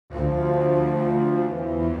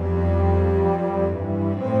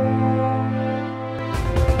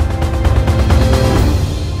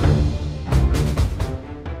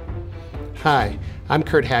Hi, I'm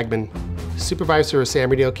Curt Hagman, Supervisor of San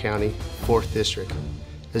Bernardino County, 4th District.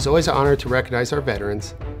 It's always an honor to recognize our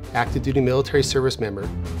veterans, active duty military service members,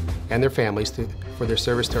 and their families for their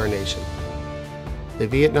service to our nation. The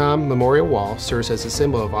Vietnam Memorial Wall serves as a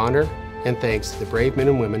symbol of honor and thanks to the brave men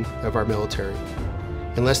and women of our military.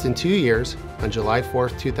 In less than 2 years, on July 4,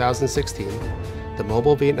 2016, the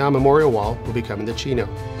mobile Vietnam Memorial Wall will be coming to Chino.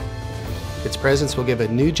 Its presence will give a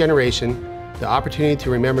new generation the opportunity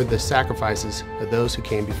to remember the sacrifices of those who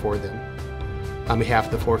came before them. On behalf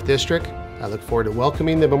of the 4th District, I look forward to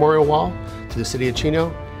welcoming the Memorial Wall to the City of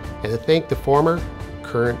Chino and to thank the former,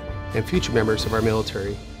 current, and future members of our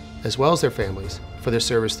military, as well as their families, for their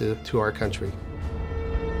service to our country.